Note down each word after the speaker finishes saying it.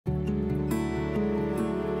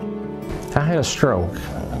I had a stroke.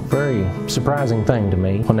 Very surprising thing to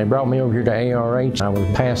me. When they brought me over here to ARH, I was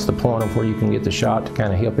past the point of where you can get the shot to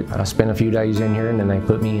kind of help it. I spent a few days in here and then they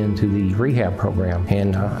put me into the rehab program.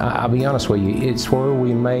 And I'll be honest with you, it's where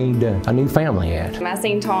we made a new family at. I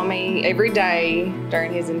seen Tommy every day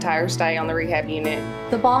during his entire stay on the rehab unit.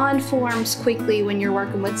 The bond forms quickly when you're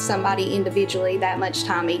working with somebody individually that much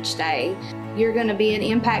time each day. You're going to be an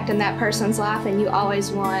impact in that person's life, and you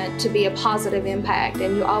always want to be a positive impact,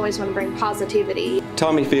 and you always want to bring positivity.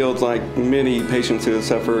 Tommy feels like many patients who have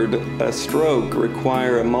suffered a stroke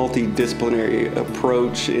require a multidisciplinary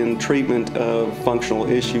approach in treatment of functional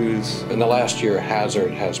issues. In the last year,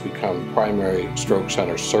 Hazard has become primary stroke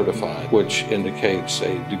center certified, which indicates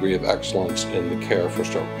a degree of excellence in the care for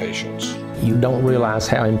stroke patients. You don't realize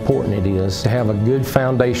how important it is to have a good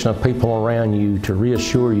foundation of people around you to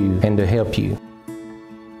reassure you and to help you.